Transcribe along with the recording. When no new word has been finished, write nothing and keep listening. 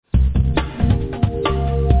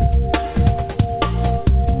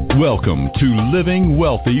Welcome to Living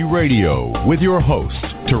Wealthy Radio with your host,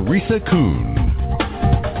 Teresa Kuhn.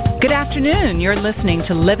 Good afternoon. You're listening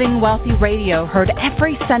to Living Wealthy Radio, heard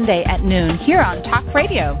every Sunday at noon here on Talk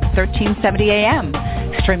Radio, 1370 AM,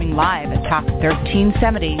 streaming live at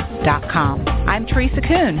talk1370.com. I'm Teresa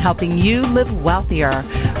Kuhn, helping you live wealthier.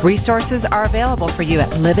 Resources are available for you at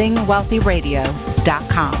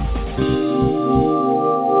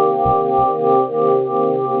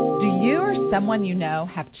livingwealthyradio.com. Do you or someone you know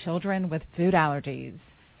have children with food allergies?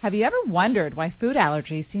 Have you ever wondered why food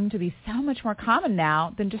allergies seem to be so much more common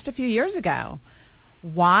now than just a few years ago?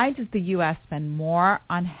 Why does the U.S. spend more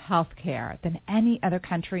on health care than any other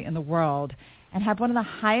country in the world and have one of the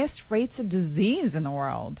highest rates of disease in the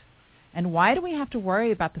world? And why do we have to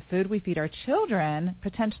worry about the food we feed our children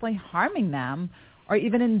potentially harming them or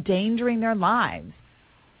even endangering their lives?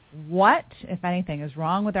 What, if anything, is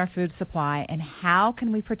wrong with our food supply, and how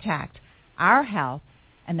can we protect our health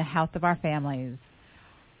and the health of our families?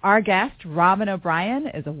 Our guest, Robyn O'Brien,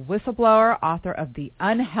 is a whistleblower, author of The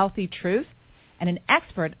Unhealthy Truth, and an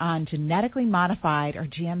expert on genetically modified or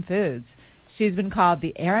GM foods. She's been called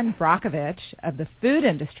the Erin Brockovich of the food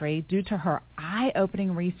industry due to her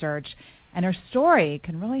eye-opening research, and her story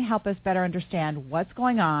can really help us better understand what's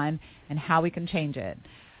going on and how we can change it.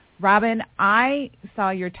 Robyn, I saw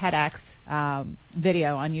your TEDx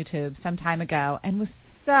video on YouTube some time ago and was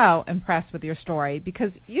so impressed with your story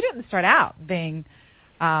because you didn't start out being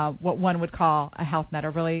what one would call a health nut,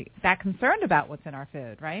 or really that concerned about what's in our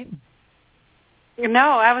food, right?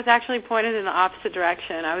 No, I was actually pointed in the opposite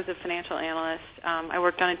direction. I was a financial analyst. I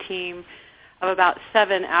worked on a team of about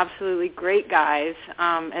 7 absolutely great guys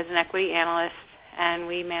as an equity analyst, and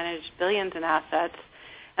we managed billions in assets.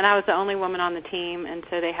 And I was the only woman on the team, and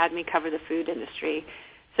so they had me cover the food industry.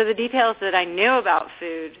 So the details that I knew about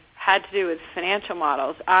food had to do with financial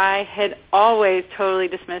models. I had always totally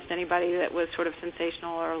dismissed anybody that was sort of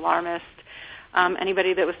sensational or alarmist,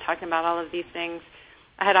 anybody that was talking about all of these things.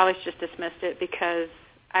 I had always just dismissed it because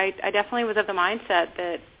I definitely was of the mindset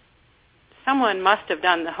that someone must have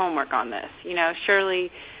done the homework on this. You know, surely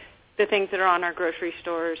the things that are on our grocery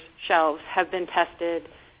stores' shelves have been tested.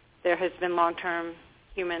 There has been long-term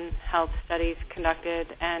human health studies conducted.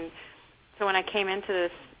 And so when I came into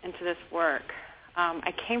this work,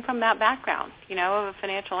 I came from that background, you know, of a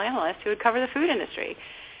financial analyst who would cover the food industry.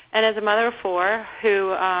 And as a mother of 4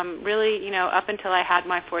 who really, you know, up until I had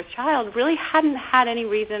my 4th child, really hadn't had any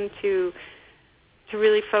reason to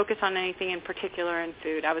really focus on anything in particular in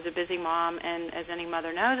food. I was a busy mom, and as any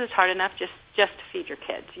mother knows, it's hard enough just to feed your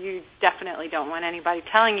kids. You definitely don't want anybody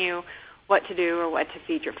telling you what to do or what to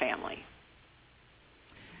feed your family.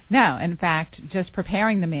 No, in fact, just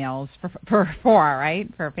preparing the meals for 4,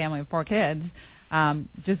 right, for a family of 4 kids,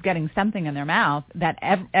 just getting something in their mouth that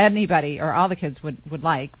anybody or all the kids would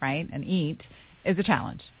like, right, and eat is a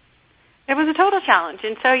challenge. It was a total challenge.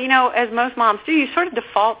 And so, you know, as most moms do, you sort of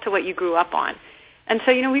default to what you grew up on. And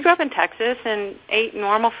so, you know, we grew up in Texas and ate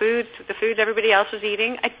normal foods, the foods everybody else was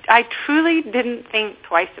eating. I truly didn't think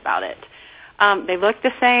twice about it. They looked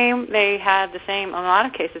the same. They had the same, in a lot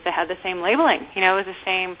of cases, they had the same labeling. You know, it was the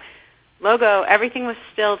same logo. Everything was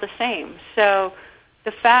still the same. So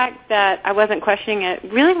the fact that I wasn't questioning it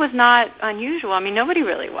really was not unusual. I mean, nobody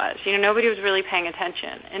really was. You know, nobody was really paying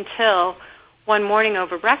attention until one morning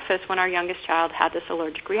over breakfast when our youngest child had this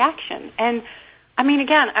allergic reaction. And, I mean,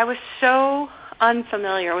 again, I was so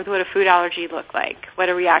unfamiliar with what a food allergy looked like, what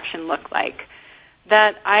a reaction looked like,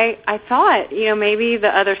 that I thought, you know, maybe the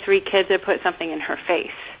other 3 kids had put something in her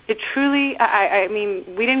face. It truly, I mean,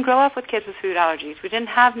 we didn't grow up with kids with food allergies. We didn't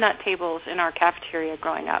have nut tables in our cafeteria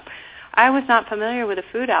growing up. I was not familiar with a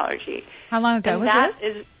food allergy. How long ago was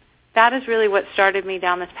this? That is really what started me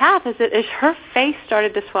down this path, is her face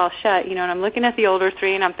started to swell shut, you know, and I'm looking at the older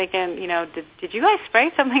 3 and I'm thinking, you know, did you guys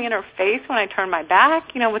spray something in her face when I turned my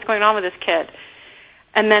back? You know, what's going on with this kid?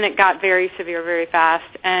 And then it got very severe very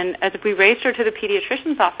fast. And as we raced her to the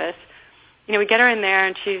pediatrician's office, you know, we get her in there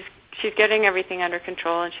and she's getting everything under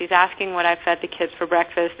control, and she's asking what I fed the kids for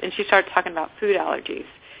breakfast, and she starts talking about food allergies.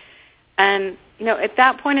 And, you know, at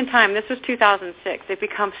that point in time, this was 2006. They've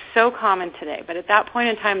become so common today, but at that point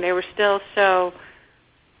in time, they were still so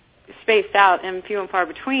spaced out and few and far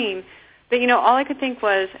between that, you know, all I could think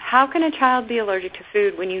was, how can a child be allergic to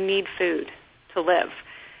food when you need food to live?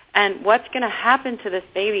 And what's going to happen to this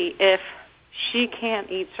baby if she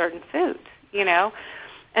can't eat certain foods, you know?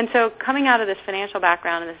 And so coming out of this financial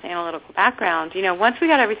background and this analytical background, you know, once we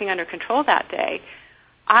got everything under control that day,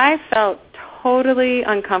 I felt totally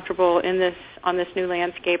uncomfortable on this new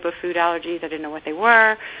landscape of food allergies. I didn't know what they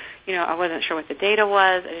were. You know, I wasn't sure what the data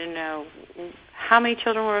was. I didn't know how many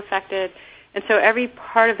children were affected. And so every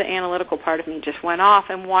part of the analytical part of me just went off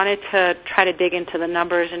and wanted to try to dig into the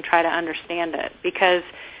numbers and try to understand it because,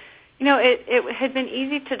 it had been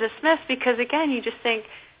easy to dismiss because, again, you just think,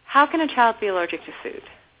 how can a child be allergic to food?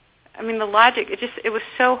 I mean, the logic, it was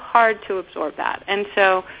so hard to absorb that. And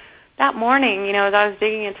so that morning, as I was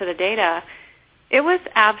digging into the data, it was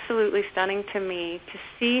absolutely stunning to me to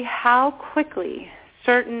see how quickly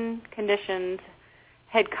certain conditions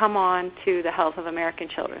had come on to the health of American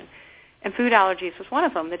children. And food allergies was one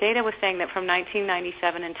of them. The data was saying that from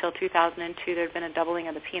 1997 until 2002, there had been a doubling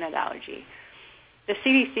of the peanut allergy. The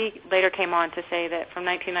CDC later came on to say that from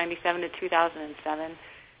 1997 to 2007,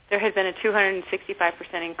 there had been a 265%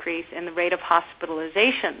 increase in the rate of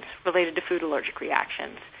hospitalizations related to food allergic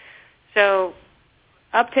reactions. So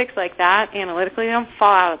upticks like that analytically don't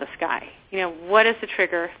fall out of the sky. What is the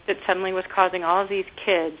trigger that suddenly was causing all of these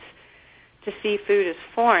kids to see food as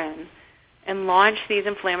foreign and launch these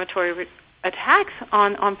inflammatory attacks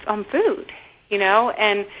on food,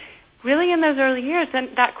 And really in those early years, then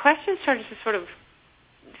that question started to sort of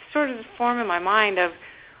form in my mind of,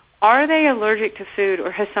 are they allergic to food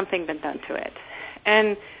or has something been done to it?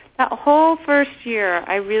 And that whole first year,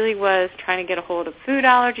 I really was trying to get a hold of food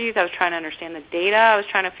allergies. I was trying to understand the data. I was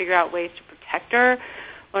trying to figure out ways to protect her,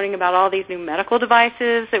 learning about all these new medical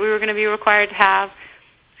devices that we were going to be required to have.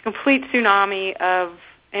 It's a complete tsunami of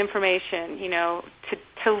information,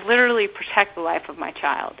 to literally protect the life of my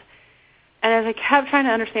child. And as I kept trying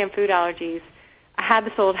to understand food allergies, I had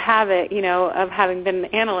this old habit, of having been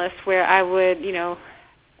an analyst where I would,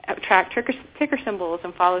 track ticker symbols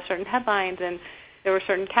and follow certain headlines, and there were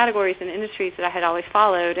certain categories and industries that I had always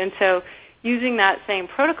followed. And so using that same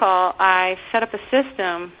protocol, I set up a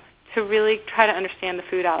system to really try to understand the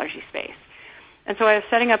food allergy space. And so I was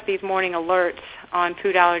setting up these morning alerts on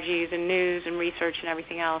food allergies and news and research and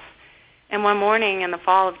everything else. And one morning in the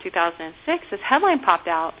fall of 2006, this headline popped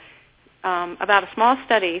out about a small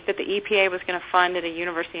study that the EPA was going to fund at a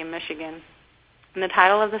university in Michigan. And the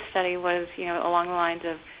title of the study was, along the lines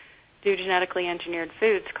of do genetically engineered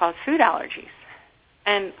foods cause food allergies?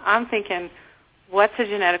 And I'm thinking, what's a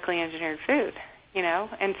genetically engineered food?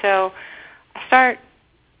 And so I start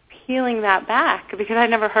peeling that back because I'd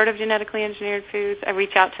never heard of genetically engineered foods. I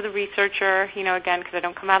reach out to the researcher, again, because I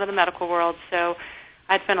don't come out of the medical world. So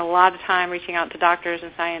I'd spent a lot of time reaching out to doctors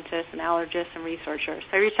and scientists and allergists and researchers.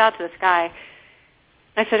 So I reached out to this guy.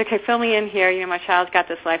 I said, okay, fill me in here. My child's got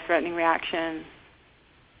this life-threatening reaction.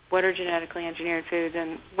 What are genetically engineered foods,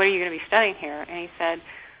 and what are you going to be studying here? And he said,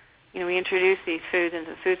 we introduced these foods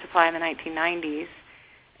into the food supply in the 1990s,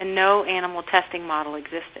 and no animal testing model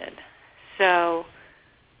existed. So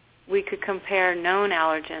we could compare known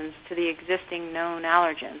allergens to the existing known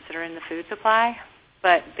allergens that are in the food supply,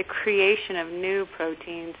 but the creation of new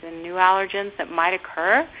proteins and new allergens that might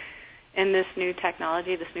occur in this new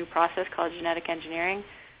technology, this new process called genetic engineering,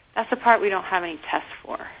 that's the part we don't have any tests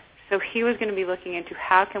for. So he was going to be looking into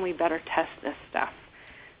how can we better test this stuff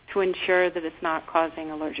to ensure that it's not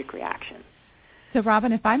causing allergic reactions. So,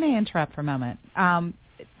 Robyn, if I may interrupt for a moment.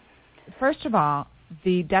 First of all,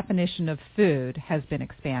 the definition of food has been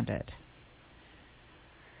expanded,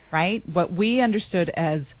 right? What we understood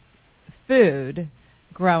as food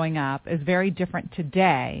growing up is very different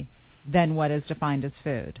today than what is defined as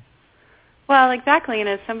food. Well, exactly, and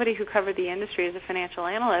as somebody who covered the industry as a financial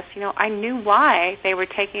analyst, I knew why they were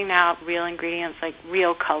taking out real ingredients like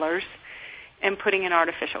real colors and putting in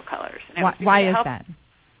artificial colors. Why is that?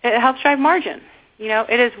 It helps drive margin.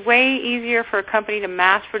 It is way easier for a company to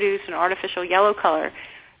mass produce an artificial yellow color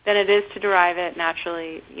than it is to derive it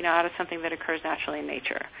naturally, out of something that occurs naturally in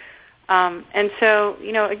nature. And so,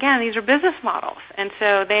 again, these are business models. And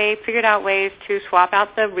so they figured out ways to swap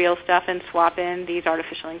out the real stuff and swap in these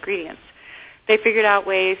artificial ingredients. They figured out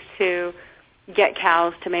ways to get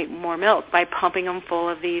cows to make more milk by pumping them full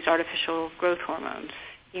of these artificial growth hormones,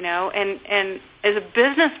 and as a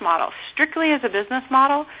business model, strictly as a business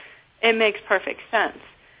model, it makes perfect sense.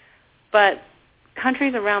 But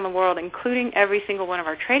countries around the world, including every single one of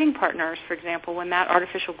our trading partners, for example, when that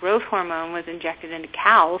artificial growth hormone was injected into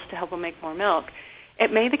cows to help them make more milk,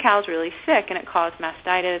 it made the cows really sick, and it caused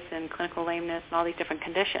mastitis and clinical lameness and all these different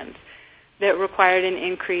conditions that required an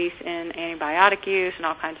increase in antibiotic use and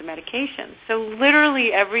all kinds of medications. So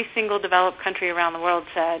literally every single developed country around the world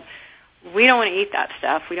said, we don't want to eat that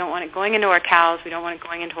stuff. We don't want it going into our cows. We don't want it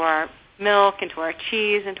going into our milk, into our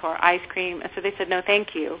cheese, into our ice cream. And so they said, no,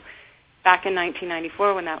 thank you, back in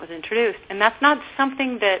 1994 when that was introduced. And that's not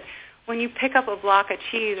something that when you pick up a block of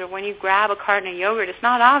cheese or when you grab a carton of yogurt, it's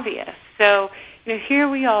not obvious. So, here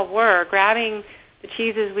we all were grabbing the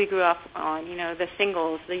cheeses we grew up on, the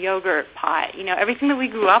singles, the yogurt pot, everything that we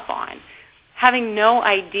grew up on. having no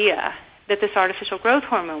idea that this artificial growth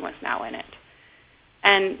hormone was now in it.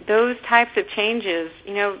 And those types of changes,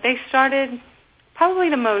 they started,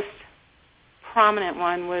 probably the most prominent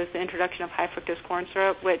one was the introduction of high fructose corn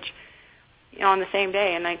syrup, which on the same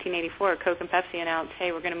day in 1984, Coke and Pepsi announced,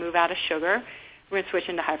 hey, we're going to move out of sugar. We're going to switch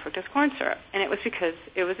into high fructose corn syrup. And it was because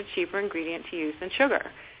it was a cheaper ingredient to use than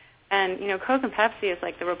sugar. And, Coke and Pepsi is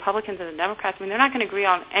like the Republicans and the Democrats. I mean, they're not going to agree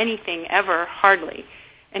on anything ever, hardly.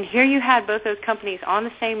 And here you had both those companies on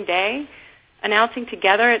the same day announcing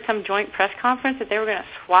together at some joint press conference that they were going to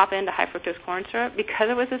swap into high fructose corn syrup because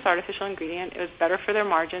it was this artificial ingredient. It was better for their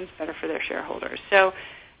margins, better for their shareholders. So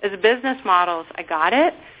as business models, I got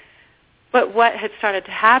it. But what had started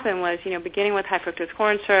to happen was, beginning with high fructose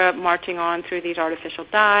corn syrup, marching on through these artificial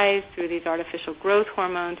dyes, through these artificial growth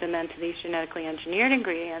hormones, and then to these genetically engineered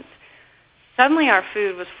ingredients, suddenly our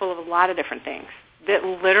food was full of a lot of different things that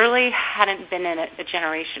literally hadn't been in it a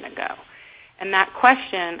generation ago. And that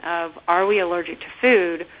question of, are we allergic to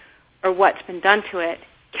food or what's been done to it,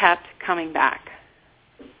 kept coming back.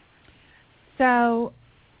 So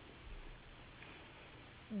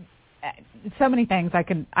many things I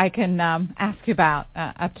can ask you about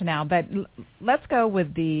up to now, but let's go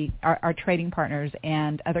with our trading partners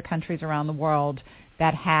and other countries around the world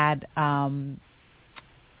that had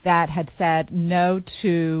said no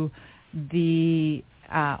to the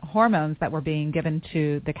hormones that were being given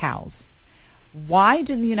to the cows. Why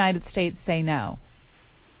did the United States say no?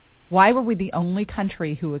 Why were we the only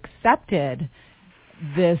country who accepted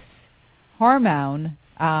this hormone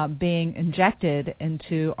being injected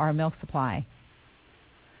into our milk supply?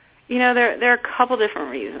 There are a couple different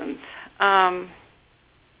reasons.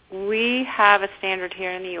 We have a standard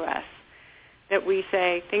here in the U.S. that we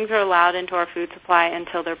say things are allowed into our food supply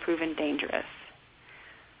until they're proven dangerous,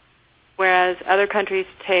 whereas other countries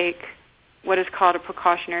take what is called a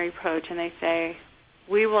precautionary approach, and they say,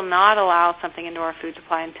 we will not allow something into our food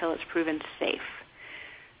supply until it's proven safe.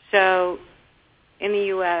 So in the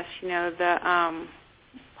U.S., the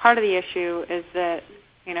part of the issue is that,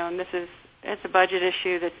 and it's a budget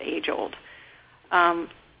issue that's age-old, but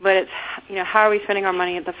it's, how are we spending our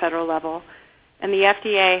money at the federal level? And the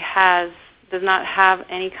FDA does not have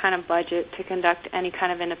any kind of budget to conduct any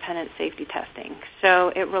kind of independent safety testing.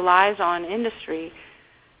 So it relies on industry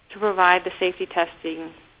to provide the safety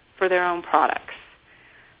testing for their own products.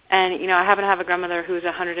 And, I happen to have a grandmother who's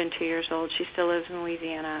 102 years old. She still lives in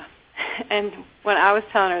Louisiana. And when I was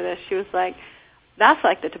telling her this, she was like, that's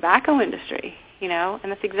like the tobacco industry,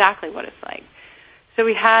 and that's exactly what it's like. So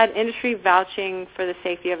we had industry vouching for the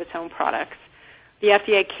safety of its own products. The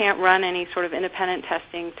FDA can't run any sort of independent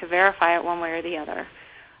testing to verify it one way or the other.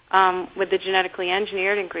 With the genetically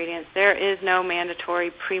engineered ingredients, there is no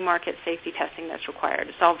mandatory pre-market safety testing that's required.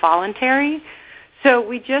 It's all voluntary. So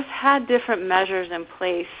we just had different measures in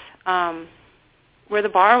place where the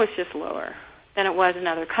bar was just lower than it was in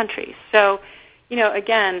other countries. So,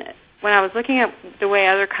 again, when I was looking at the way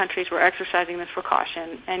other countries were exercising this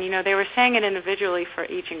precaution, and, they were saying it individually for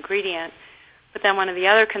each ingredient, but then one of the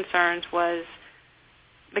other concerns was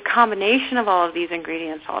the combination of all of these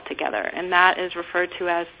ingredients all together, and that is referred to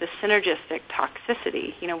as the synergistic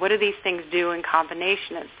toxicity. What do these things do in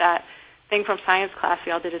combination? It's that thing from science class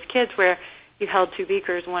we all did as kids where you held two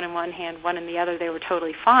beakers, one in one hand, one in the other. They were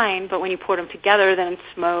totally fine, but when you poured them together, then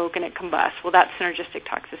smoke and it combusts. Well, that's synergistic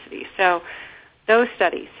toxicity. So those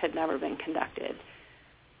studies had never been conducted.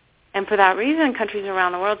 And for that reason, countries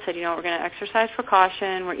around the world said, we're going to exercise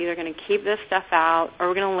precaution. We're either going to keep this stuff out or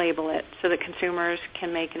we're going to label it so that consumers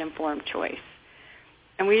can make an informed choice.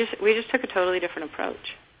 And we just took a totally different approach.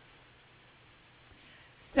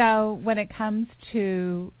 So when it comes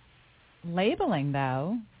to labeling,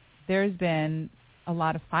 though, there's been a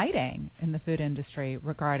lot of fighting in the food industry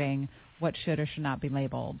regarding what should or should not be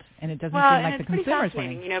labeled. And it doesn't seem like the consumers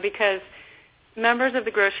winning. Because members of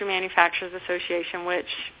the Grocery Manufacturers Association, which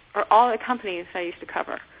are all the companies I used to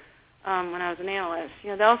cover when I was an analyst,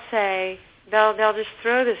 they'll say, they'll just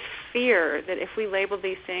throw this fear that if we label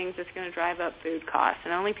these things, it's going to drive up food costs,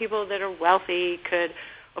 and only people that are wealthy could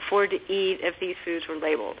afford to eat if these foods were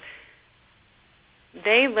labeled.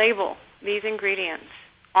 They label these ingredients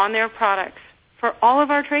on their products for all of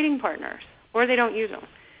our trading partners, or they don't use them.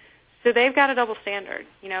 So they've got a double standard.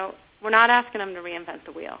 We're not asking them to reinvent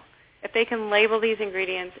the wheel. If they can label these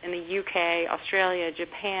ingredients in the UK, Australia,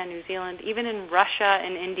 Japan, New Zealand, even in Russia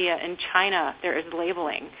and India and China, there is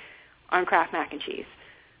labeling on Kraft mac and cheese,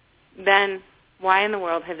 then why in the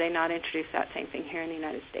world have they not introduced that same thing here in the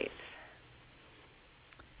United States?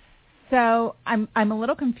 So I'm a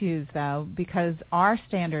little confused, though, because our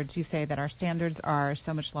standards, you say that our standards are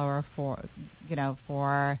so much lower for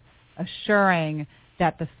assuring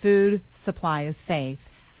that the food supply is safe.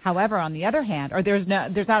 However, on the other hand, or there's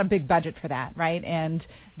not a big budget for that, right? And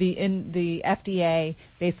the FDA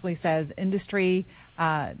basically says, industry,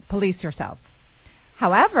 police yourself.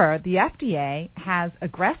 However, the FDA has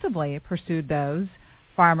aggressively pursued those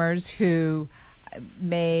farmers who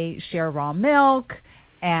may share raw milk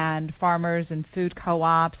and farmers and food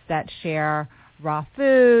co-ops that share raw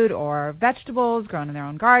food or vegetables grown in their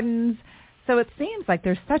own gardens. So it seems like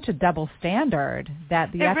there's such a double standard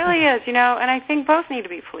that the FDA... It really is, and I think both need to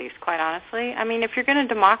be policed, quite honestly. I mean, if you're going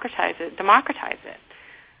to democratize it.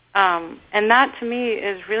 And that, to me,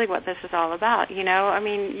 is really what this is all about. I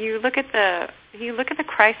mean, you look at the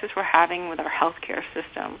crisis we're having with our healthcare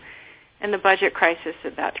system, and the budget crisis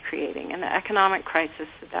that that's creating, and the economic crisis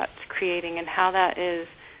that that's creating, and how that is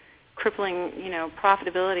crippling,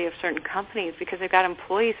 profitability of certain companies because they've got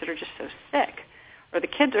employees that are just so sick, or the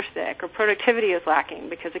kids are sick, or productivity is lacking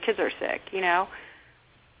because the kids are sick.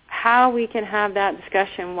 How we can have that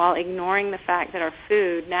discussion while ignoring the fact that our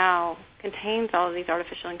food now contains all of these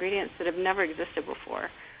artificial ingredients that have never existed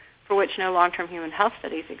before, for which no long-term human health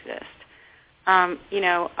studies exist.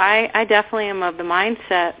 I definitely am of the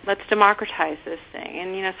mindset, let's democratize this thing.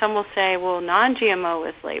 And, some will say, well, non-GMO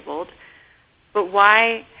is labeled, but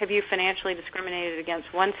why have you financially discriminated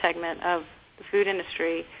against one segment of the food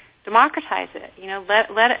industry? Democratize it.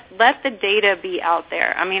 Let the data be out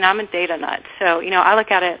there. I mean, I'm a data nut, so, I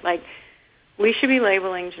look at it like we should be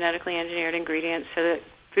labeling genetically engineered ingredients so that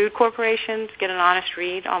food corporations get an honest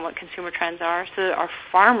read on what consumer trends are, so that our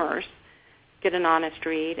farmers get an honest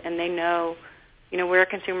read and they know, where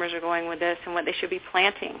consumers are going with this and what they should be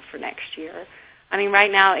planting for next year. I mean,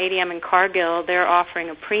 right now, ADM and Cargill, they're offering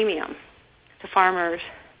a premium to farmers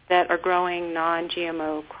that are growing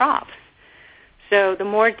non-GMO crops. So the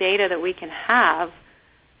more data that we can have,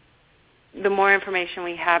 the more information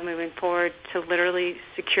we have moving forward to literally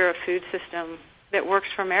secure a food system that works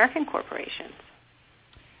for American corporations.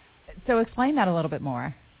 So explain that a little bit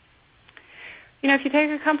more. If you take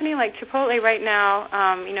a company like Chipotle right now,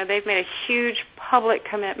 they've made a huge public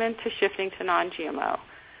commitment to shifting to non-GMO.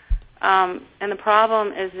 And the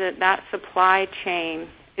problem is that supply chain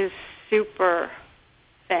is super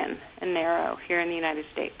thin and narrow here in the United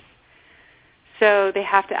States. So they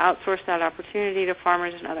have to outsource that opportunity to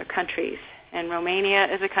farmers in other countries. And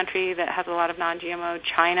Romania is a country that has a lot of non-GMO.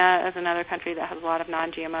 China is another country that has a lot of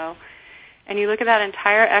non-GMO. And you look at that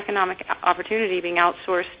entire economic opportunity being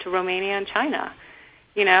outsourced to Romania and China,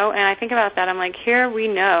 and I think about that. I'm like, here we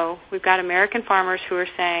know we've got American farmers who are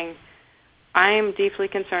saying, I am deeply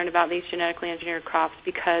concerned about these genetically engineered crops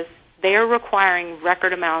because they are requiring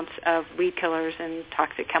record amounts of weed killers and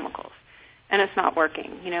toxic chemicals, and it's not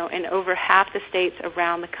working. In over half the states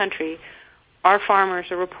around the country, our farmers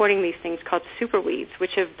are reporting these things called superweeds,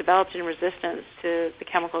 which have developed in resistance to the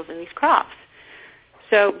chemicals in these crops.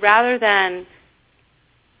 So rather than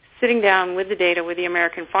sitting down with the data with the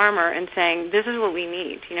American farmer and saying, this is what we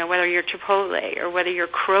need, whether you're Chipotle or whether you're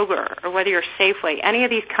Kroger or whether you're Safeway, any of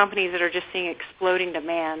these companies that are just seeing exploding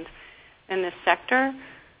demand in this sector,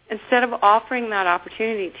 instead of offering that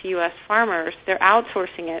opportunity to U.S. farmers, they're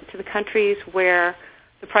outsourcing it to the countries where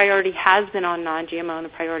the priority has been on non-GMO and the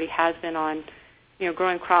priority has been on,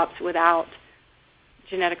 growing crops without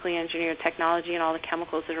genetically engineered technology and all the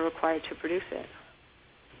chemicals that are required to produce it.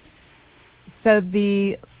 So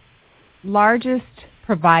the largest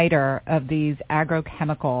provider of these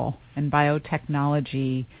agrochemical and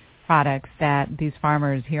biotechnology products that these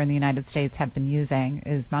farmers here in the United States have been using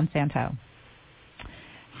is Monsanto.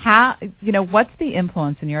 What's the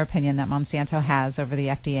influence, in your opinion, that Monsanto has over the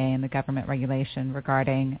FDA and the government regulation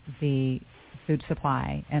regarding the food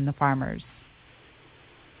supply and the farmers?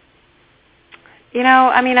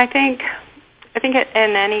 I think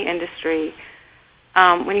in any industry,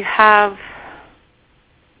 when you have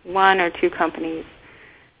one or two companies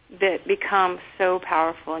that become so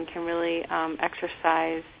powerful and can really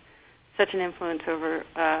exercise such an influence over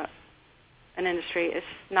an industry, it's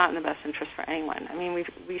not in the best interest for anyone. I mean,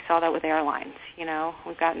 we saw that with airlines.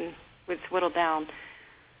 It's whittled down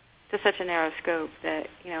to such a narrow scope that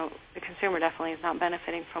the consumer definitely is not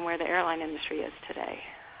benefiting from where the airline industry is today.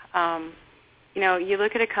 You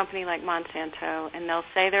look at a company like Monsanto, and they'll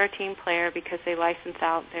say they're a team player because they license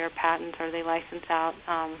out their patents or they license out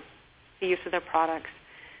the use of their products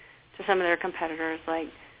to some of their competitors like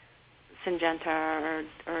Syngenta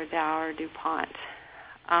or Dow or DuPont.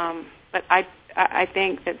 But I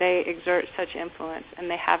think that they exert such influence and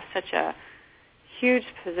they have such a huge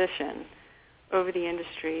position over the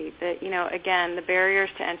industry that, again, the barriers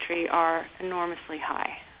to entry are enormously high.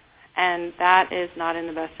 And that is not in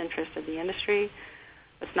the best interest of the industry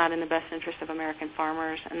That's not in the best interest of American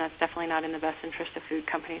farmers, and that's definitely not in the best interest of food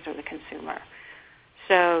companies or the consumer.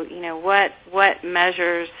 So, what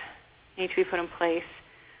measures need to be put in place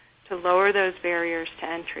to lower those barriers to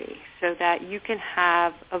entry so that you can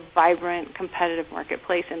have a vibrant, competitive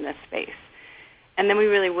marketplace in this space? And then we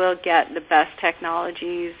really will get the best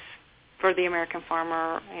technologies for the American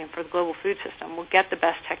farmer and for the global food system. We'll get the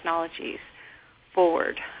best technologies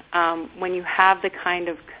forward when you have the kind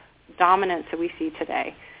of dominance that we see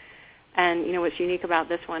today. And, what's unique about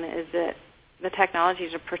this one is that the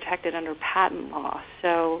technologies are protected under patent law.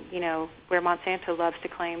 So, where Monsanto loves to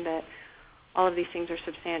claim that all of these things are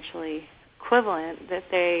substantially equivalent, that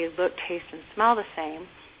they look, taste, and smell the same,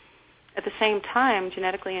 at the same time,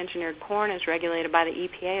 genetically engineered corn is regulated by the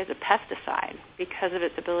EPA as a pesticide because of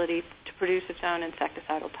its ability to produce its own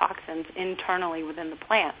insecticidal toxins internally within the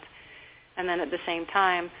plant. And then at the same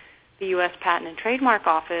time, the U.S. Patent and Trademark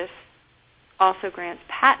Office also grants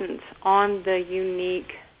patents on the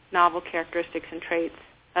unique novel characteristics and traits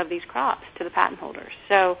of these crops to the patent holders.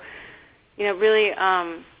 So, really,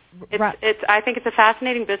 I think it's a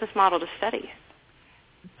fascinating business model to study.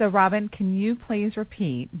 So, Robyn, can you please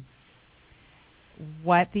repeat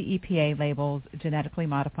what the EPA labels genetically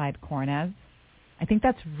modified corn as? I think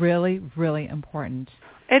that's really, really important.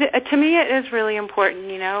 To me, it is really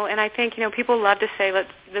important, and I think, people love to say,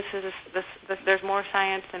 there's more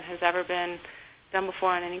science than has ever been done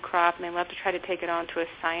before on any crop, and they love to try to take it onto a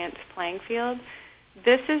science playing field.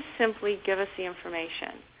 This is simply give us the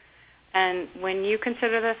information. And when you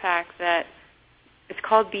consider the fact that it's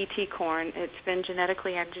called BT corn, it's been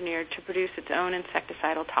genetically engineered to produce its own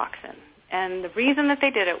insecticidal toxin. And the reason that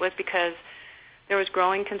they did it was because there was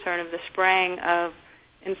growing concern of the spraying of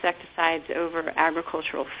insecticides over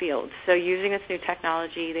agricultural fields. So using this new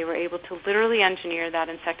technology, they were able to literally engineer that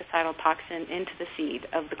insecticidal toxin into the seed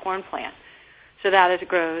of the corn plant so that as it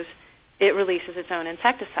grows, it releases its own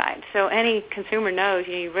insecticide. So any consumer knows,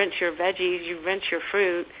 you rinse your veggies, you rinse your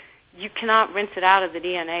fruit, you cannot rinse it out of the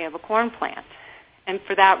DNA of a corn plant. And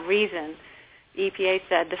for that reason, the EPA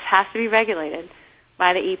said this has to be regulated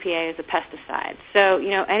by the EPA as a pesticide. So,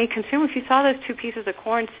 any consumer, if you saw those two pieces of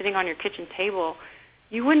corn sitting on your kitchen table,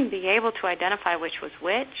 you wouldn't be able to identify which was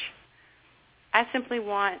which. I simply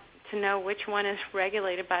want to know which one is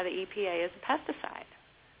regulated by the EPA as a pesticide.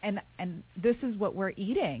 And this is what we're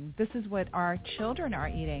eating. This is what our children are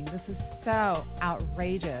eating. This is so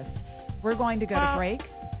outrageous. We're going to go to break.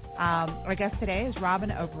 Our guest today is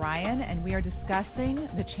Robyn O'Brien, and we are discussing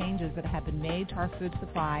the changes that have been made to our food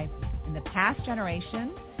supply in the past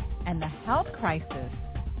generation and the health crisis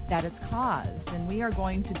that it's caused. And we are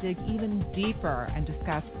going to dig even deeper and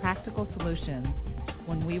discuss practical solutions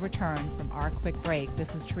when we return from our quick break. This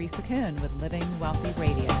is Teresa Kuhn with Living Wealthy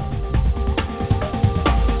Radio.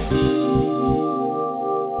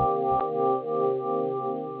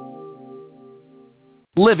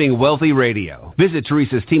 Living Wealthy Radio. Visit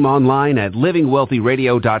Teresa's team online at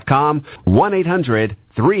livingwealthyradio.com,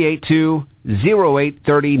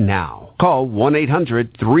 1-800-382-0830 now. Call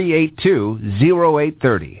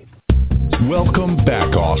 1-800-382-0830. Welcome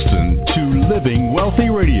back, Austin, to Living Wealthy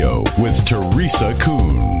Radio with Teresa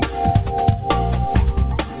Kuhn.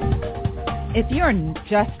 If you're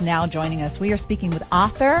just now joining us, we are speaking with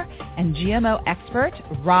author and GMO expert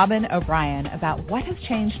Robyn O'Brien about what has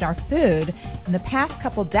changed in our food in the past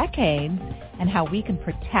couple decades and how we can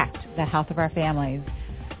protect the health of our families.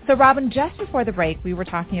 So, Robyn, just before the break, we were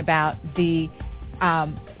talking about the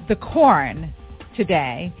corn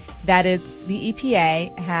today. That is, the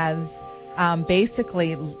EPA has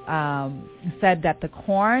basically said that the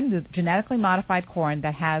corn, the genetically modified corn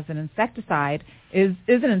that has an insecticide is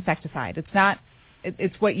an insecticide. It's not,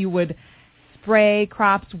 it's what you would spray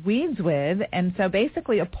crops, weeds with, and so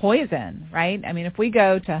basically a poison, right? I mean, if we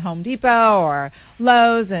go to Home Depot or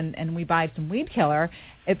Lowe's and we buy some weed killer,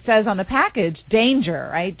 it says on the package, danger,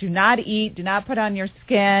 right? Do not eat, do not put on your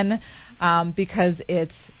skin because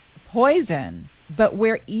it's poison. But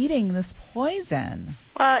we're eating this poison.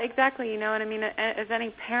 Well, exactly, and I mean, as any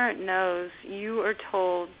parent knows, you are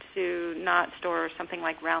told to not store something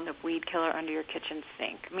like Roundup weed killer under your kitchen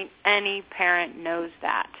sink. I mean, any parent knows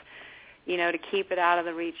that, to keep it out of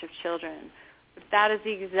the reach of children. But that is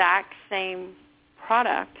the exact same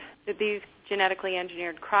product that these genetically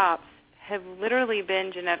engineered crops have literally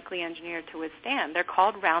been genetically engineered to withstand. They're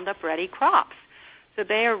called Roundup-ready crops. So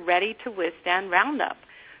they are ready to withstand Roundup.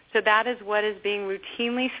 So that is what is being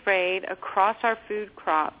routinely sprayed across our food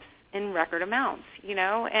crops in record amounts,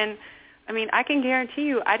 and I mean, I can guarantee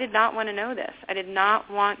you I did not want to know this. I did not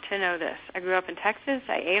want to know this. I grew up in Texas.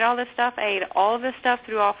 I ate all this stuff. I ate all of this stuff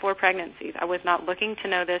through all 4 pregnancies. I was not looking to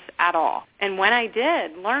know this at all. And when I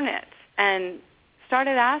did learn it and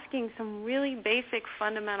started asking some really basic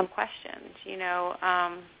fundamental questions,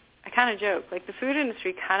 I kind of joke, like the food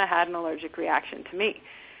industry kind of had an allergic reaction to me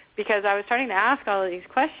because I was starting to ask all of these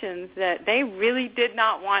questions that they really did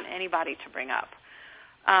not want anybody to bring up.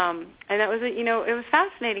 And that was, it was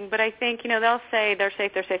fascinating, but I think, they'll say they're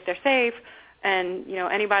safe, and,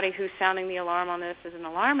 anybody who's sounding the alarm on this is an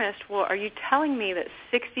alarmist. Well, are you telling me that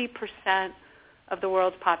 60% of the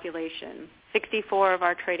world's population, 64 of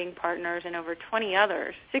our trading partners and over 20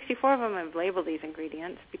 others, 64 of them have labeled these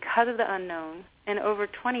ingredients because of the unknown, and over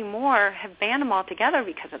 20 more have banned them altogether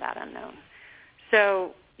because of that unknown.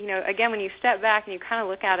 So, again, when you step back and you kind of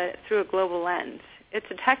look at it through a global lens, it's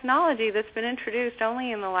a technology that's been introduced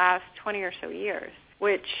only in the last 20 or so years,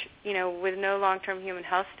 which, with no long-term human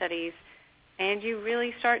health studies, and you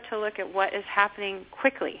really start to look at what is happening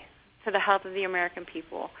quickly to the health of the American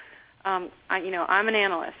people. I'm an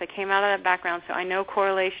analyst. I came out of that background, so I know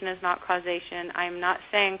correlation is not causation. I'm not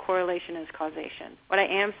saying correlation is causation. What I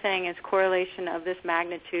am saying is correlation of this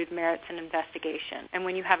magnitude merits an investigation. And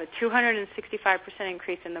when you have a 265%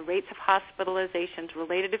 increase in the rates of hospitalizations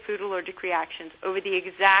related to food allergic reactions over the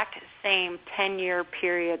exact same 10-year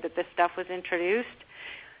period that this stuff was introduced,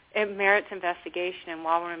 it merits investigation, and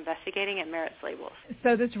while we're investigating, it merits labels.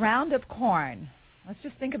 So this round of corn, let's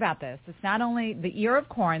just think about this. It's not only the ear of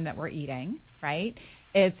corn that we're eating, right?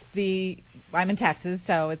 I'm in Texas,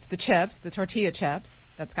 so it's the chips, the tortilla chips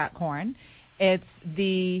that's got corn. It's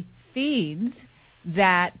the feeds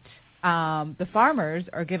that the farmers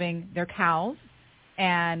are giving their cows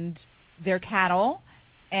and their cattle,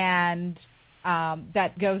 and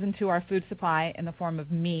that goes into our food supply in the form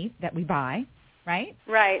of meat that we buy. Right?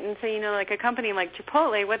 Right. And so, like a company like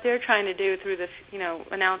Chipotle, what they're trying to do through this,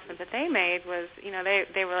 announcement that they made was,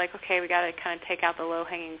 they were like, okay, we got to kind of take out the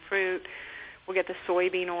low-hanging fruit. We'll get the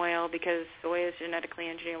soybean oil because soy is genetically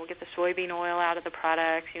engineered. We'll get the soybean oil out of the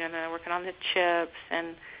products. And they're working on the chips.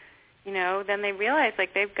 And, then they realize,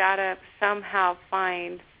 like, they've got to somehow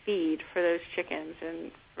find feed for those chickens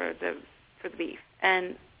and for the beef.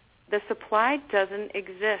 And the supply doesn't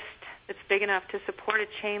exist. It's big enough to support a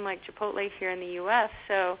chain like Chipotle here in the U.S.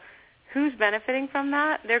 So who's benefiting from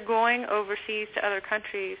that? They're going overseas to other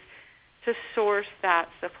countries to source that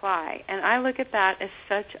supply. And I look at that as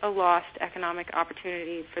such a lost economic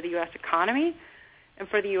opportunity for the U.S. economy and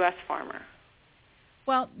for the U.S. farmer.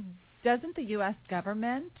 Well, doesn't the U.S.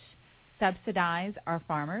 government subsidize our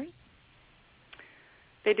farmers?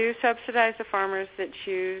 They do subsidize the farmers that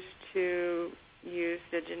choose to use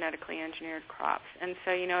the genetically engineered crops. And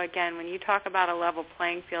so, again, when you talk about a level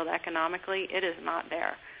playing field economically, it is not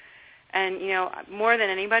there. And, more than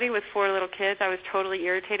anybody with 4 little kids, I was totally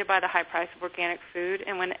irritated by the high price of organic food.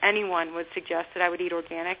 And when anyone would suggest that I would eat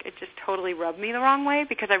organic, it just totally rubbed me the wrong way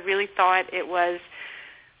because I really thought it was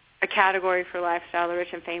a category for lifestyle, the rich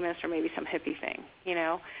and famous, or maybe some hippie thing,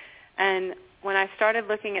 And when I started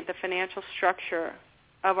looking at the financial structure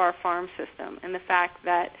of our farm system and the fact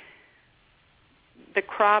that the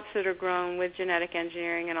crops that are grown with genetic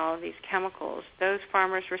engineering and all of these chemicals, those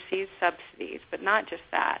farmers receive subsidies, but not just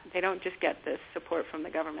that. They don't just get this support from the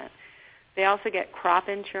government. They also get crop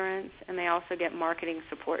insurance, and they also get marketing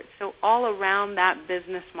support. So all around that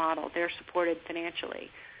business model, they're supported financially.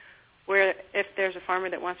 Where if there's a farmer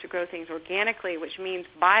that wants to grow things organically, which means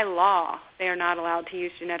by law they are not allowed to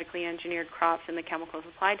use genetically engineered crops and the chemicals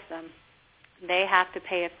applied to them, they have to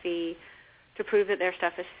pay a fee to prove that their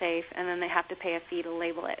stuff is safe, and then they have to pay a fee to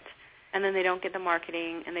label it. And then they don't get the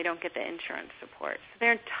marketing, and they don't get the insurance support. So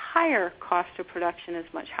their entire cost of production is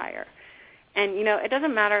much higher. And, it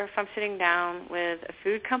doesn't matter if I'm sitting down with a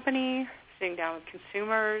food company, sitting down with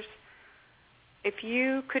consumers. If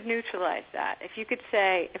you could neutralize that, if you could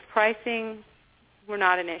say, if pricing were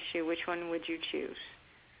not an issue, which one would you choose?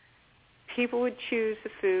 People would choose the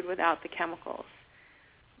food without the chemicals.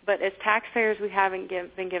 But as taxpayers, we haven't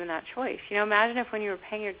been given that choice. Imagine if when you were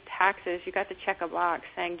paying your taxes, you got to check a box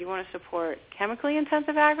saying, do you want to support chemically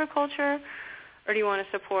intensive agriculture, or do you want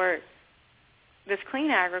to support this clean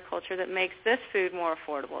agriculture that makes this food more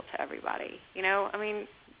affordable to everybody?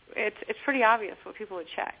 It's pretty obvious what people would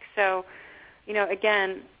check. So,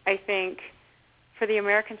 again, I think for the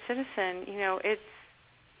American citizen,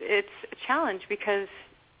 it's a challenge because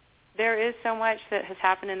there is so much that has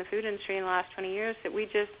happened in the food industry in the last 20 years that we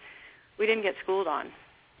didn't get schooled on.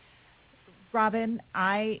 Robyn,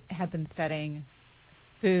 I have been studying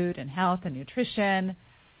food and health and nutrition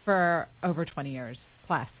for over 20 years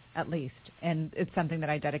plus. at least. And it's something that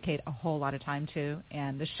I dedicate a whole lot of time to.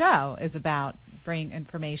 And the show is about bringing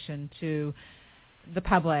information to the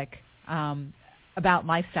public about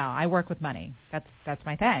lifestyle. I work with money. That's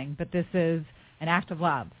my thing. But this is an act of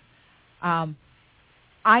love.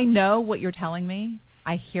 I know what you're telling me.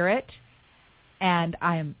 I hear it, and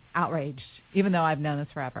I am outraged, even though I've known this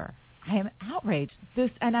forever. I am outraged.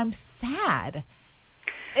 And I'm sad.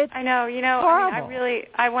 I know, horrible.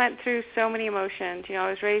 I went through so many emotions. I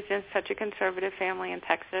was raised in such a conservative family in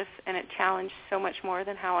Texas, and it challenged so much more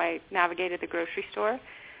than how I navigated the grocery store.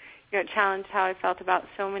 It challenged how I felt about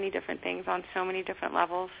so many different things on so many different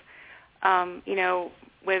levels.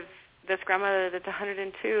 With this grandmother that's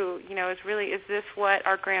 102, is this what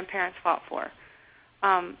our grandparents fought for?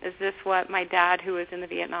 Is this what my dad, who was in the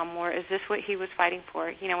Vietnam War, is this what he was fighting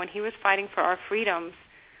for? When he was fighting for our freedoms,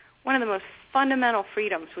 one of the most fundamental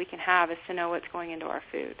freedoms we can have is to know what's going into our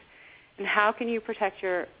food. And how can you protect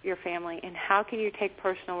your family, and how can you take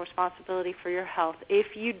personal responsibility for your health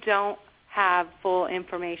if you don't have full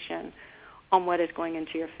information on what is going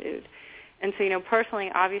into your food? And so,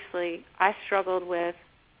 personally, obviously, I struggled with,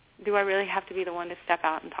 do I really have to be the one to step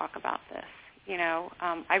out and talk about this?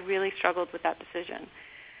 I really struggled with that decision.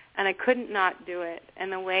 And I couldn't not do it.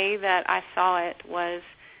 And the way that I saw it was,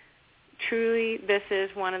 truly, this is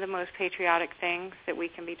one of the most patriotic things that we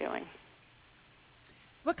can be doing.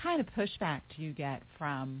 What kind of pushback do you get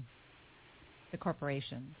from the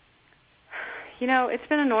corporations? It's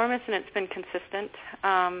been enormous, and it's been consistent.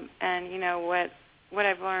 What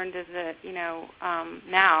I've learned is that,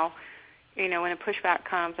 now, when a pushback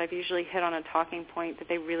comes, I've usually hit on a talking point that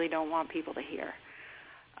they really don't want people to hear.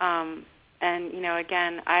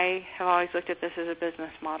 Again, I have always looked at this as a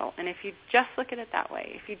business model. And if you just look at it that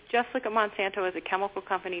way, if you just look at Monsanto as a chemical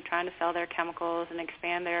company trying to sell their chemicals and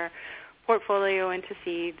expand their portfolio into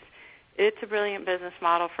seeds, it's a brilliant business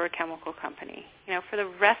model for a chemical company. For the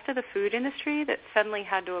rest of the food industry that suddenly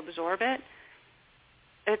had to absorb it,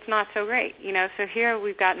 it's not so great. So here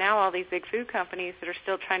we've got now all these big food companies that are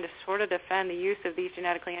still trying to sort of defend the use of these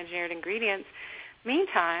genetically engineered ingredients.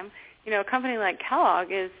 Meantime, a company like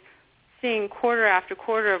Kellogg is seeing quarter after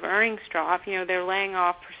quarter of earnings drop. They're laying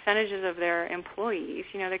off percentages of their employees.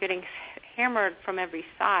 They're getting hammered from every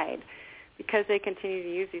side because they continue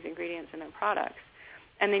to use these ingredients in their products.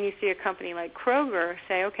 And then you see a company like Kroger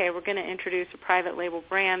say, okay, we're going to introduce a private label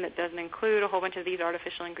brand that doesn't include a whole bunch of these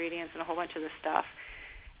artificial ingredients and a whole bunch of this stuff.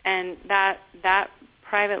 And that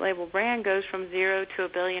private label brand goes from 0 to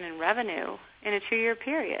 $1 billion in revenue in a 2-year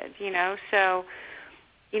period. So,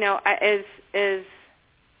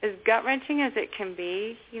 as gut-wrenching as it can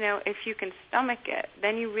be, if you can stomach it,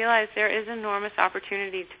 then you realize there is enormous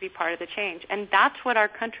opportunity to be part of the change. And that's what our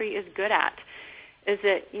country is good at, is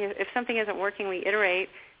that if something isn't working, we iterate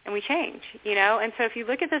and we change, And so if you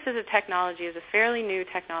look at this as a technology, as a fairly new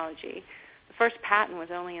technology, the first patent was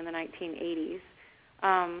only in the 1980s.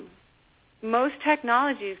 Most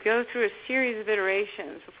technologies go through a series of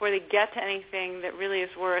iterations before they get to anything that really is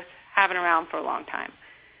worth having around for a long time.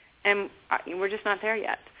 And we're just not there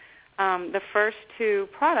yet. The first 2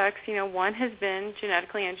 products, one has been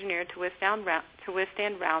genetically engineered to withstand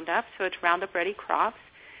Roundup, so it's Roundup-ready crops.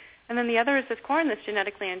 And then the other is this corn that's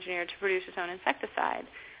genetically engineered to produce its own insecticide.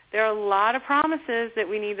 There are a lot of promises that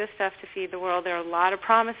we need this stuff to feed the world. There are a lot of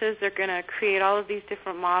promises they're going to create all of these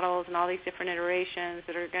different models and all these different iterations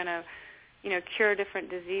that are going to, cure different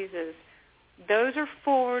diseases. Those are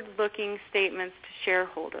forward-looking statements to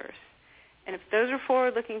shareholders. And if those are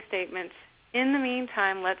forward-looking statements, in the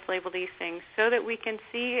meantime, let's label these things so that we can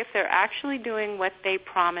see if they're actually doing what they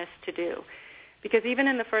promised to do. Because even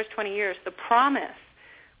in the first 20 years, the promise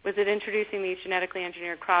was that introducing these genetically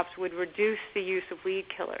engineered crops would reduce the use of weed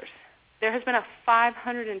killers. There has been a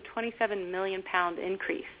 527 million pound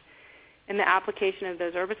increase in the application of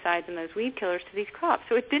those herbicides and those weed killers to these crops.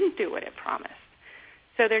 So it didn't do what it promised.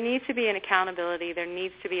 So there needs to be an accountability. There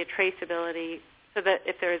needs to be a traceability so that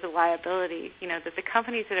if there is a liability, that the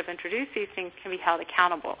companies that have introduced these things can be held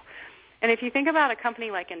accountable. And if you think about a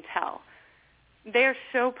company like Intel, they are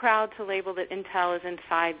so proud to label that Intel is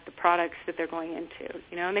inside the products that they're going into.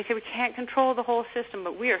 And they say we can't control the whole system,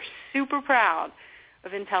 but we are super proud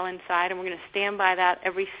of Intel inside, and we're going to stand by that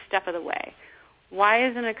every step of the way. Why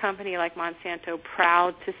isn't a company like Monsanto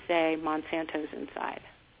proud to say Monsanto's inside?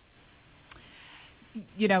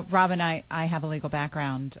 Robyn, I have a legal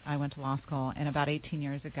background. I went to law school, and about 18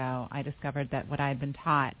 years ago, I discovered that what I had been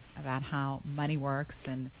taught about how money works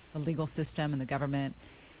and the legal system and the government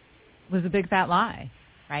was a big fat lie,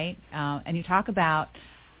 right? And you talk about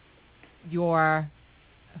your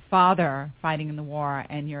father fighting in the war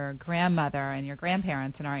and your grandmother and your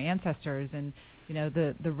grandparents and our ancestors, and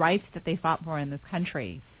the rights that they fought for in this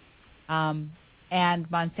country. And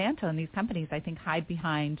Monsanto and these companies, I think, hide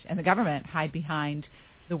behind, and the government hide behind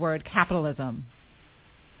the word capitalism.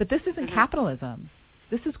 But this isn't capitalism.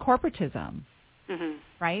 This is corporatism,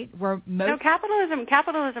 right?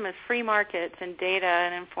 Capitalism is free markets and data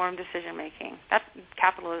and informed decision making. That's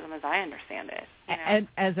capitalism as I understand it.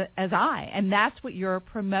 And that's what you're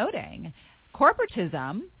promoting.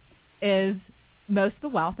 Corporatism is most of the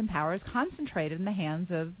wealth and power is concentrated in the hands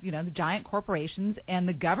of, the giant corporations, and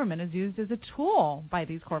the government is used as a tool by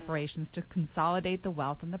these corporations to consolidate the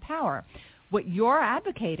wealth and the power. What you're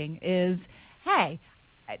advocating is, hey,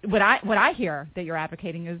 what I hear that you're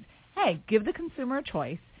advocating is, hey, give the consumer a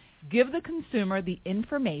choice, give the consumer the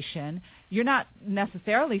information. You're not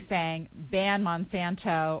necessarily saying ban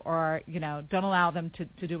Monsanto or, don't allow them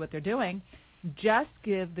to do what they're doing. Just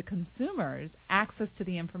give the consumers access to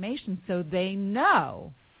the information so they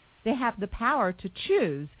know they have the power to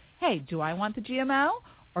choose, hey, do I want the GMO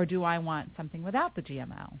or do I want something without the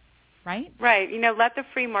GMO, right? Right. Let the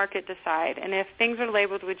free market decide. And if things are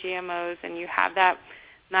labeled with GMOs and you have that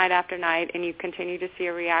night after night and you continue to see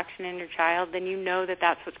a reaction in your child, then you know that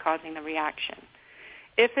that's what's causing the reaction.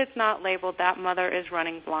 If it's not labeled, that mother is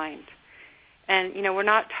running blind. And, we're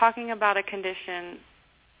not talking about a condition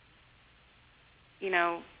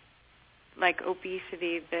like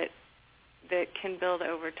obesity that can build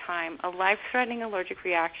over time. A life-threatening allergic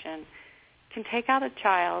reaction can take out a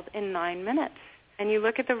child in 9 minutes. And you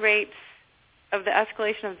look at the rates of the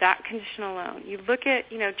escalation of that condition alone. You look at,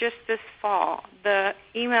 just this fall, the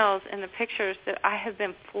emails and the pictures that I have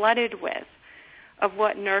been flooded with of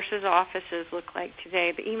what nurses' offices look like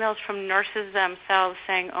today. The emails from nurses themselves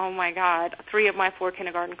saying, oh, my God, 3 of my 4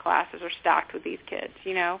 kindergarten classes are stacked with these kids,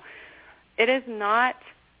 It is not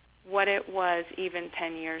what it was even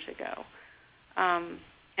 10 years ago.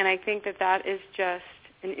 And I think that is just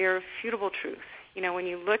an irrefutable truth. When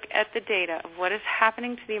you look at the data of what is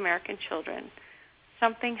happening to the American children,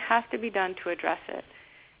 something has to be done to address it.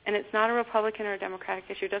 And it's not a Republican or a Democratic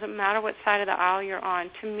issue. It doesn't matter what side of the aisle you're on.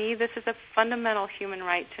 To me, this is a fundamental human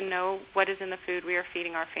right to know what is in the food we are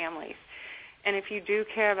feeding our families. And if you do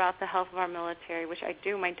care about the health of our military, which I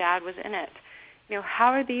do, my dad was in it,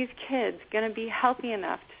 how are these kids going to be healthy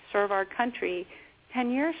enough to serve our country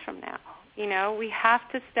 10 years from now? We have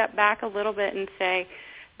to step back a little bit and say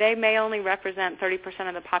they may only represent 30%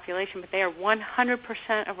 of the population, but they are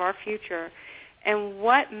 100% of our future. And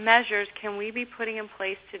what measures can we be putting in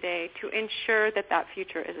place today to ensure that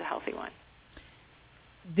future is a healthy one?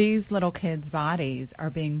 These little kids' bodies are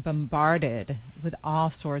being bombarded with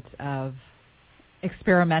all sorts of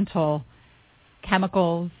experimental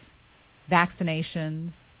chemicals,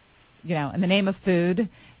 vaccinations, in the name of food,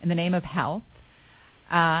 in the name of health,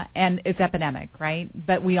 and it's epidemic, right?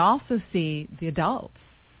 But we also see the adults.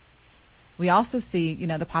 We also see,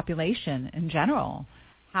 the population in general,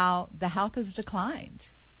 how the health has declined.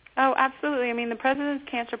 Oh, absolutely. I mean, the President's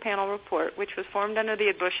Cancer Panel report, which was formed under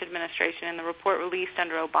the Bush administration and the report released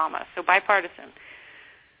under Obama, so bipartisan,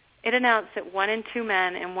 it announced that 1 in 2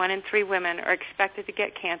 men and 1 in 3 women are expected to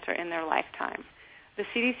get cancer in their lifetime. The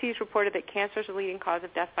CDC has reported that cancer is the leading cause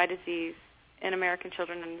of death by disease in American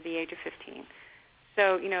children under the age of 15.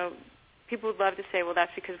 So, people would love to say, well,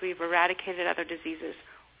 that's because we've eradicated other diseases.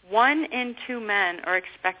 1 in 2 men are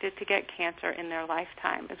expected to get cancer in their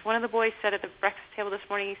lifetime. As one of the boys said at the breakfast table this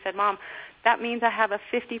morning, he said, Mom, that means I have a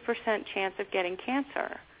 50% chance of getting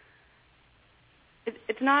cancer.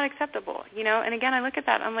 It's not acceptable, And again, I look at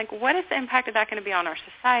that, I'm like, what is the impact of that going to be on our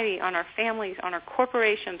society, on our families, on our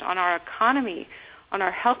corporations, on our economy, on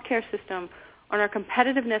our healthcare system, on our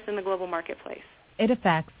competitiveness in the global marketplace? It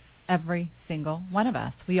affects every single one of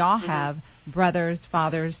us. We all have brothers,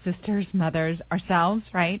 fathers, sisters, mothers, ourselves,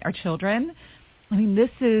 right? Our children. I mean, this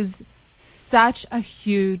is such a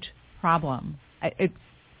huge problem. And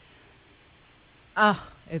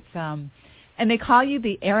they call you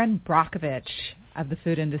the Erin Brockovich of the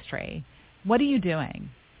food industry. What are you doing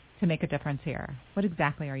to make a difference here? What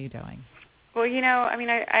exactly are you doing? Well,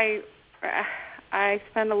 I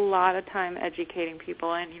spend a lot of time educating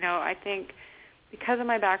people, and, I think because of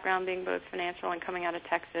my background being both financial and coming out of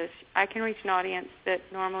Texas, I can reach an audience that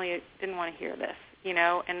normally didn't want to hear this,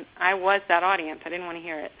 and I was that audience. I didn't want to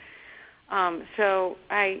hear it. So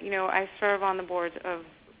I serve on the boards of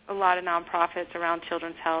a lot of nonprofits around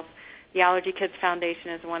children's health. The Allergy Kids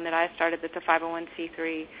Foundation is the one that I started that's a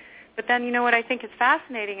 501c3. But then, what I think is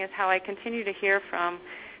fascinating is how I continue to hear from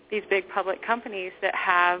these big public companies that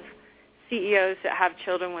have CEOs that have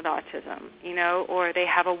children with autism, or they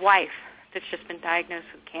have a wife that's just been diagnosed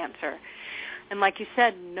with cancer. And like you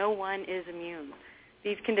said, no one is immune.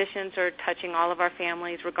 these conditions are touching all of our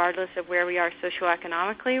families, regardless of where we are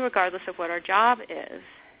socioeconomically, regardless of what our job is.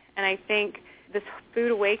 And I think this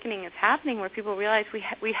food awakening is happening where people realize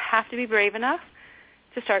we have to be brave enough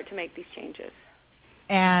to start to make these changes.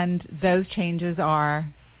 And those changes are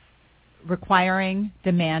requiring,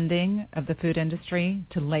 demanding of the food industry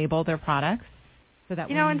to label their products so that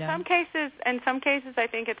in some cases, I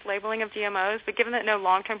think it's labeling of GMOs. But given that no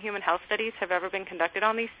long-term human health studies have ever been conducted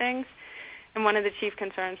on these things, and one of the chief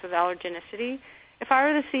concerns was allergenicity, if I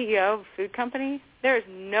were the CEO of a food company, there is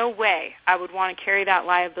no way I would want to carry that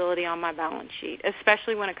liability on my balance sheet,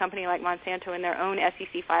 especially when a company like Monsanto in their own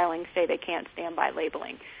SEC filings say they can't stand by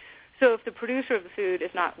labeling. So if the producer of the food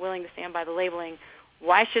is not willing to stand by the labeling,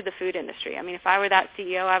 why should the food industry? I mean, if I were that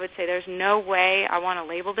CEO, I would say there's no way I want to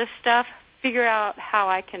label this stuff. Figure out how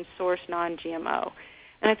I can source non-GMO.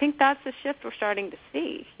 And I think that's the shift we're starting to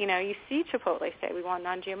see. You see Chipotle say we want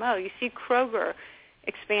non-GMO. You see Kroger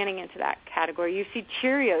expanding into that category. You see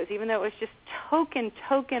Cheerios, even though it was just token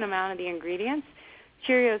amount of the ingredients,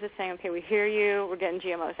 Cheerios is saying, okay, we hear you, we're getting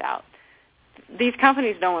GMOs out. These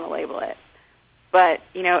companies don't want to label it. But,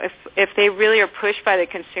 if they really are pushed by the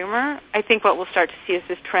consumer, I think what we'll start to see is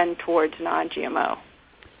this trend towards non-GMO,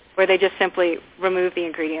 where they just simply remove the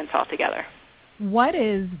ingredients altogether. What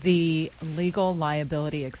is the legal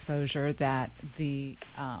liability exposure that the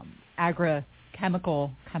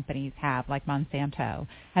agrochemical companies have, like Monsanto?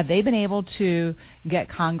 Have they been able to get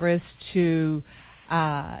Congress to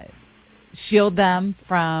shield them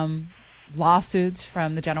from lawsuits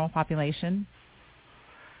from the general population?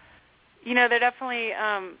 They're definitely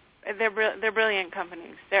they're brilliant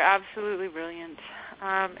companies. They're absolutely brilliant,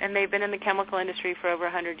 and they've been in the chemical industry for over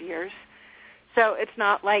 100 years. So it's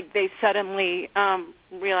not like they suddenly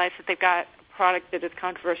realize that they've got a product that is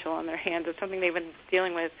controversial on their hands. It's something they've been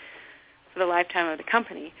dealing with for the lifetime of the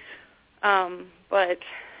company. But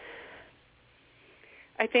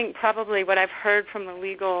I think probably what I've heard from the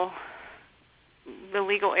legal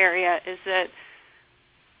area is that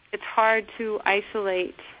it's hard to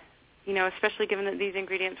isolate, especially given that these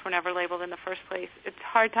ingredients were never labeled in the first place. It's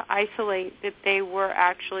hard to isolate that they were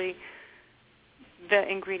actually the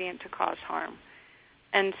ingredient to cause harm.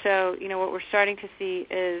 And so, what we're starting to see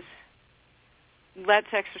is let's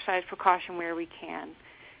exercise precaution where we can.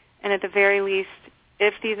 And at the very least,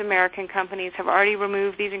 if these American companies have already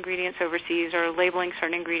removed these ingredients overseas or are labeling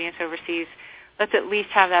certain ingredients overseas, let's at least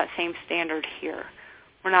have that same standard here.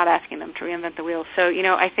 We're not asking them to reinvent the wheel. So,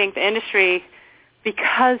 I think the industry,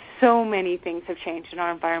 because so many things have changed in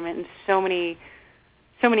our environment and so many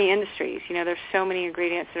industries, there's so many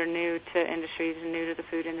ingredients that are new to industries and new to the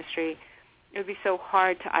food industry, it would be so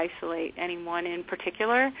hard to isolate any one in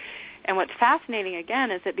particular. And what's fascinating,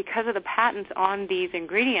 again, is that because of the patents on these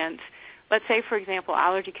ingredients, let's say, for example,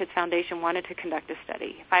 Allergy Kids Foundation wanted to conduct a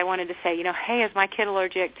study. If I wanted to say, hey, is my kid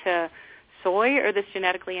allergic to soy or this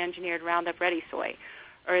genetically engineered Roundup Ready soy?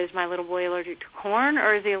 Or is my little boy allergic to corn,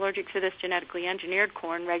 or is he allergic to this genetically engineered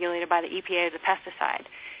corn regulated by the EPA as a pesticide?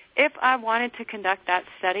 If I wanted to conduct that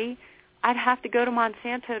study, I'd have to go to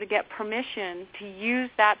Monsanto to get permission to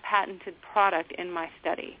use that patented product in my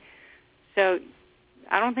study. So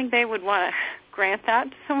I don't think they would want to grant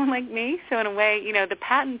that to someone like me. So in a way, the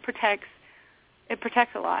patent protects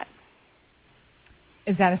a lot.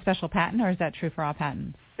 Is that a special patent, or is that true for all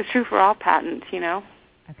patents? It's true for all patents,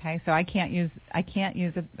 Okay, so I can't use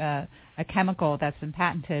a chemical that's been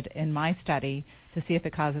patented in my study to see if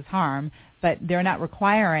it causes harm, but they're not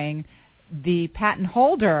requiring the patent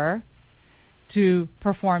holder to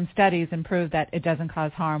perform studies and prove that it doesn't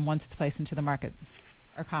cause harm once it's placed into the market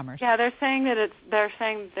or commerce. Yeah, they're saying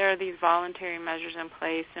there are these voluntary measures in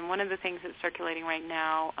place, and one of the things that's circulating right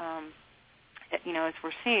now, as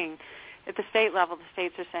we're seeing at the state level, the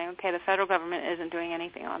states are saying, okay, the federal government isn't doing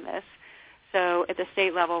anything on this. So at the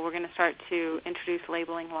state level, we're going to start to introduce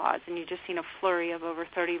labeling laws, and you've just seen a flurry of over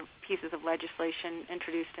 30 pieces of legislation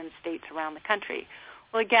introduced in states around the country.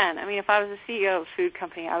 Well, again, if I was a CEO of a food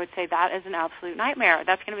company, I would say that is an absolute nightmare.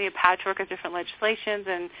 That's going to be a patchwork of different legislations,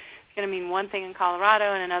 and it's going to mean one thing in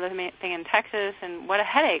Colorado and another thing in Texas, and what a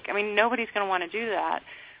headache. Nobody's going to want to do that.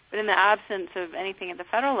 But in the absence of anything at the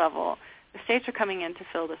federal level, the states are coming in to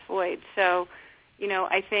fill this void. So,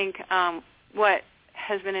 I think what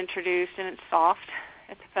has been introduced, and it's soft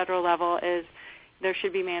at the federal level, is there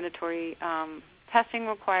should be mandatory testing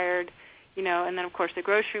required, and then, of course, the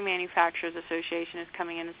Grocery Manufacturers Association is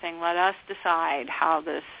coming in and saying, let us decide how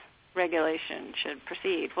this regulation should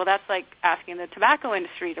proceed. Well, that's like asking the tobacco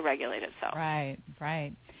industry to regulate itself. Right.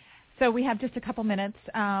 So we have just a couple minutes.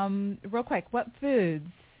 Real quick, what foods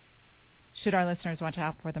should our listeners watch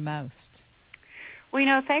out for the most?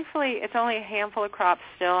 Well, thankfully, it's only a handful of crops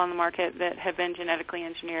still on the market that have been genetically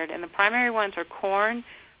engineered, and the primary ones are corn,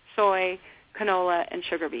 soy, canola, and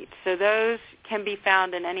sugar beets. So those can be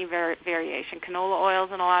found in any variation. Canola oil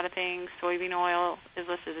is in a lot of things. Soybean oil is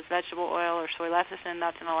listed as vegetable oil, or soy lecithin,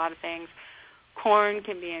 that's in a lot of things. Corn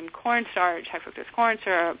can be in cornstarch, high fructose corn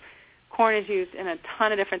syrup. Corn is used in a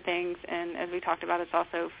ton of different things, and as we talked about, it's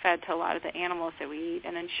also fed to a lot of the animals that we eat.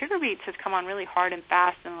 And then sugar beets has come on really hard and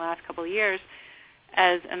fast in the last couple of years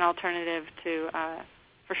as an alternative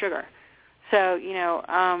for sugar. So,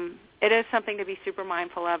 it is something to be super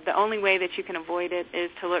mindful of. The only way that you can avoid it is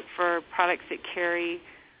to look for products that carry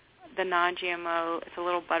the non-GMO, it's a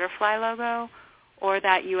little butterfly logo, or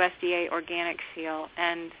that USDA organic seal.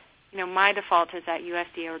 And, my default is that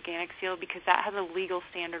USDA organic seal because that has a legal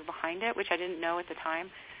standard behind it, which I didn't know at the time.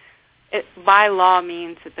 It, by law,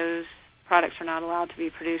 means that those products are not allowed to be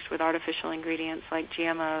produced with artificial ingredients like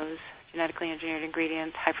GMOs, genetically engineered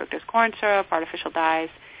ingredients, high fructose corn syrup, artificial dyes.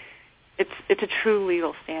 It's a true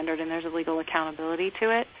legal standard, and there's a legal accountability to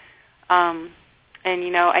it.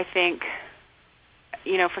 I think,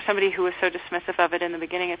 for somebody who was so dismissive of it in the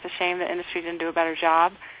beginning, it's a shame the industry didn't do a better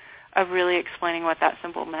job of really explaining what that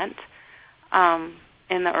symbol meant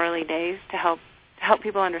in the early days to help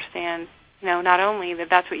people understand, not only that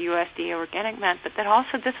that's what USDA organic meant, but that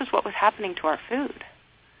also this is what was happening to our food.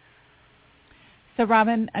 So,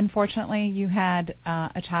 Robyn, unfortunately, you had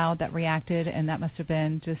a child that reacted, and that must have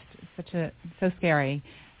been just so scary.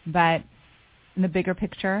 But in the bigger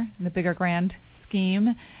picture, in the bigger grand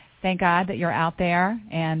scheme, thank God that you're out there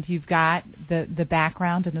and you've got the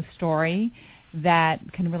background and the story that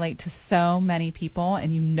can relate to so many people,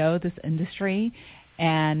 and you know this industry,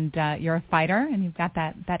 and you're a fighter, and you've got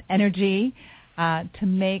that energy to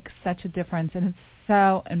make such a difference, and it's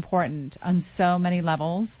so important on so many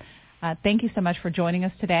levels. Thank you so much for joining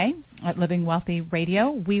us today at Living Wealthy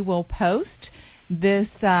Radio. We will post the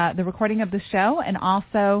recording of the show and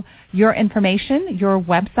also your information, your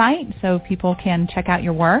website, so people can check out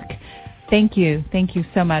your work. Thank you. Thank you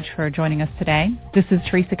so much for joining us today. This is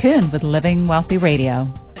Teresa Kuhn with Living Wealthy Radio.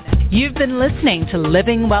 You've been listening to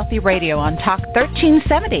Living Wealthy Radio on Talk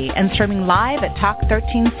 1370 and streaming live at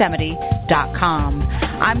talk1370.com.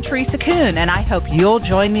 I'm Teresa Kuhn, and I hope you'll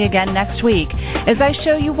join me again next week as I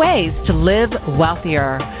show you ways to live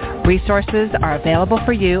wealthier. Resources are available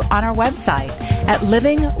for you on our website at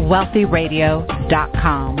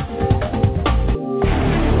livingwealthyradio.com.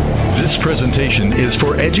 This presentation is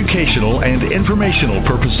for educational and informational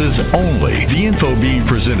purposes only. The info being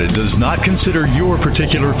presented does not consider your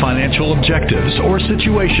particular financial objectives or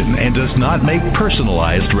situation and does not make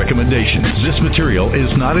personalized recommendations. This material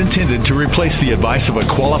is not intended to replace the advice of a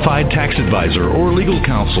qualified tax advisor or legal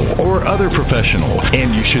counsel or other professional,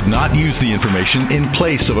 and you should not use the information in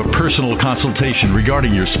place of a personal consultation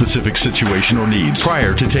regarding your specific situation or needs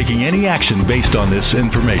prior to taking any action based on this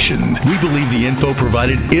information. We believe the info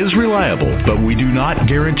provided is reliable, but we do not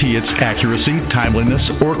guarantee its accuracy, timeliness,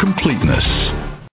 or completeness.